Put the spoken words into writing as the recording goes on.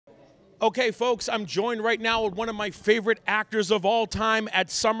Okay, folks, I'm joined right now with one of my favorite actors of all time at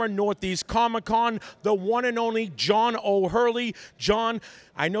Summer Northeast Comic-Con, the one and only John O'Hurley. John,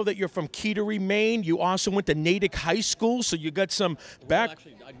 I know that you're from Kittery, Maine. You also went to Natick High School, so you got some back... Well,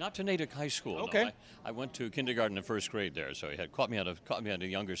 actually, not to Natick High School. Okay. No. I went to kindergarten and first grade there, so it had caught me on the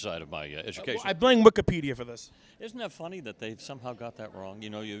younger side of my education. I blame Wikipedia for this. Isn't that funny that they've somehow got that wrong? You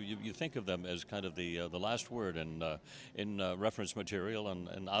know, you think of them as kind of the last word in reference material,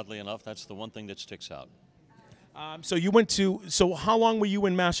 and oddly enough, that's the one thing that sticks out. So you went to... So how long were you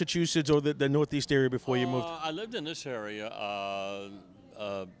in Massachusetts or the Northeast area before you moved? I lived in this area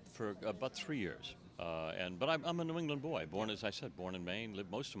for about 3 years. But I'm a New England boy, born, as I said, born in Maine, lived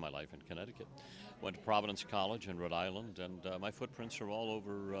most of my life in Connecticut. Went to Providence College in Rhode Island, and my footprints are all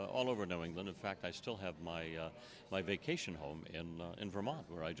over New England. In fact, I still have my vacation home in Vermont,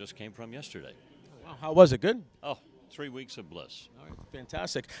 where I just came from yesterday. Wow, how was it? Good? Oh, 3 weeks of bliss. All right,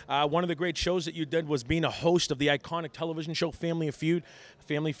 fantastic. One of the great shows that you did was being a host of the iconic television show Family Feud,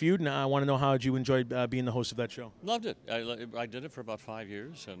 and I want to know how you enjoyed being the host of that show. Loved it. I did it for about 5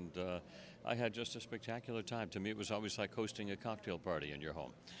 years, and I had just a spectacular time. To me, it was always like hosting a cocktail party in your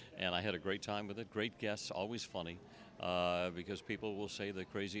home. And I had a great time with it. Great guests, always funny, because people will say the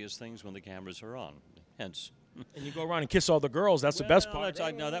craziest things when the cameras are on. Hence. And you go around and kiss all the girls. That's the best part.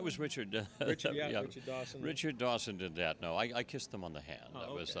 No, that was Richard. Richard Dawson. Richard Dawson did that. No, I kissed them on the hand. Oh, that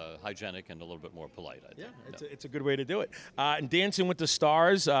okay. was hygienic and a little bit more polite, I think. Yeah, it's a good way to do it. And Dancing with the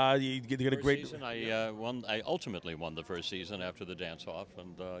Stars, you get a great... Season, I ultimately won the first season after the dance-off,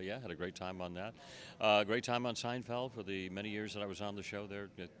 and had a great time on that. Great time on Seinfeld for the many years that I was on the show there,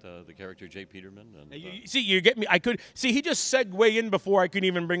 the character Jay Peterman. And, see, you get me. He just segued in before I could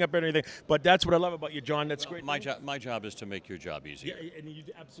even bring up anything. But that's what I love about you, John. That's great. My job is to make your job easier. Yeah, and you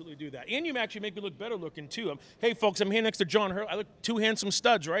absolutely do that. And you actually make me look better looking, too. Hey, folks, I'm here next to John Hurley. I look two handsome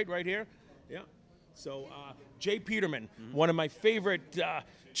studs, right here. Yeah. So, Jay Peterman, one of my favorite...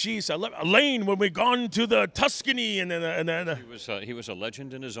 I love Elaine when we gone to the Tuscany, and then he was a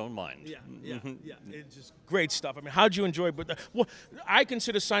legend in his own mind. Yeah. It's just great stuff. I mean, how'd you enjoy? Well, I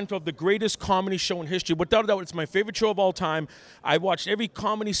consider Seinfeld the greatest comedy show in history. Without a doubt, it's my favorite show of all time. I watched every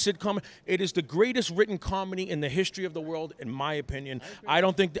comedy sitcom. It is the greatest written comedy in the history of the world, in my opinion. I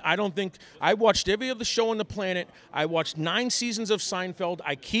don't think I watched every other show on the planet. I watched 9 seasons of Seinfeld.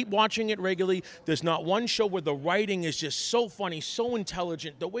 I keep watching it regularly. There's not one show where the writing is just so funny, so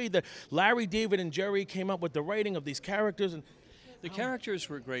intelligent. The way that Larry, David, and Jerry came up with the writing of these characters. And the characters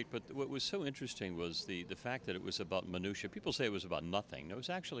were great, but what was so interesting was the fact that it was about minutia. People say it was about nothing. It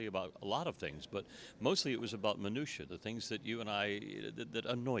was actually about a lot of things, but mostly it was about minutia, the things that you and I, that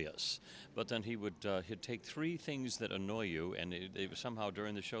annoy us. But then he'd take 3 things that annoy you, and somehow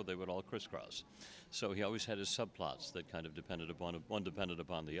during the show they would all crisscross. So he always had his subplots that kind of depended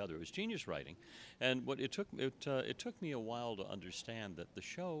upon the other. It was genius writing, and it took me a while to understand that the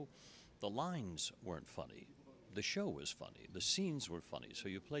show, the lines weren't funny. The show was funny. The scenes were funny. So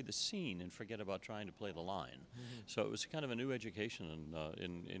you play the scene and forget about trying to play the line. Mm-hmm. So it was kind of a new education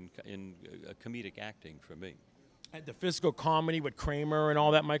in comedic acting for me. And the physical comedy with Kramer and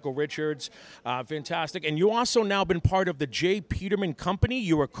all that, Michael Richards, fantastic. And you also now been part of the Jay Peterman Company.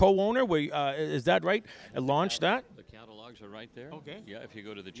 You were co-owner. Is that right? Launched that? The catalogs are right there. Okay. Yeah, if you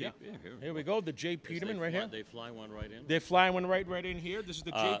go to the Jay... Yeah. Here we go, the Jay Peterman right here. They fly one right in. They fly one right in here. This is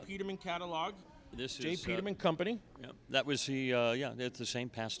the Jay Peterman catalog. This Jay is Peterman Company. Yeah, that was the it's the same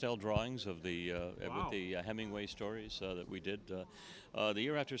pastel drawings of the with the Hemingway stories that we did. The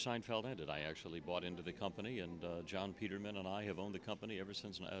year after Seinfeld ended, I actually bought into the company, and John Peterman and I have owned the company ever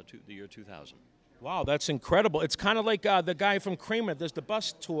since the year 2000. Wow, that's incredible. It's kind of like the guy from Kramer. There's the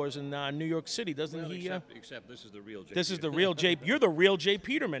bus tours in New York City, doesn't he? Except this is the real Jay. This is the real Jay. You're the real Jay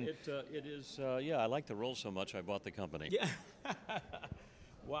Peterman. It is. Yeah, I like the role so much, I bought the company. Yeah.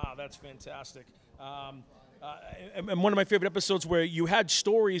 Wow, that's fantastic. And one of my favorite episodes where you had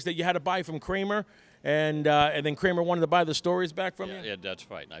stories that you had to buy from Kramer, and then Kramer wanted to buy the stories back from you? Yeah, that's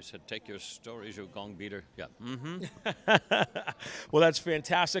right. And I said, take your stories, you gong beater. Yeah. Well, that's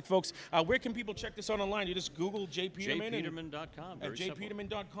fantastic, folks. Where can people check this out online? You just Google Jay Peterman. JayPeterman.com. At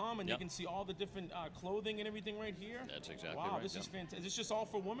JayPeterman.com, and you can see all the different clothing and everything right here. That's exactly right. Wow, this is fantastic. Is this just all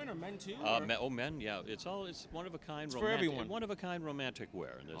for women or men too? Men, yeah. It's one of a kind. It's for everyone. One of a kind romantic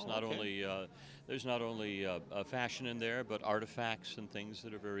wear. And there's not only fashion in there, but artifacts and things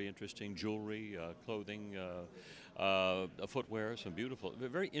that are very interesting. Jewelry, clothing, footwear, some beautiful,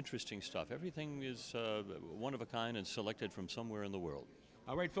 very interesting stuff. Everything is one of a kind and selected from somewhere in the world.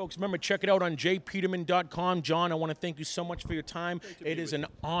 All right, folks, remember, check it out on jpeterman.com. John, I want to thank you so much for your time. It is an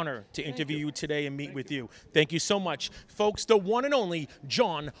honor to interview you today and meet with you. Thank you so much. Folks, the one and only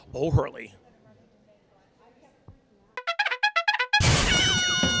John O'Hurley.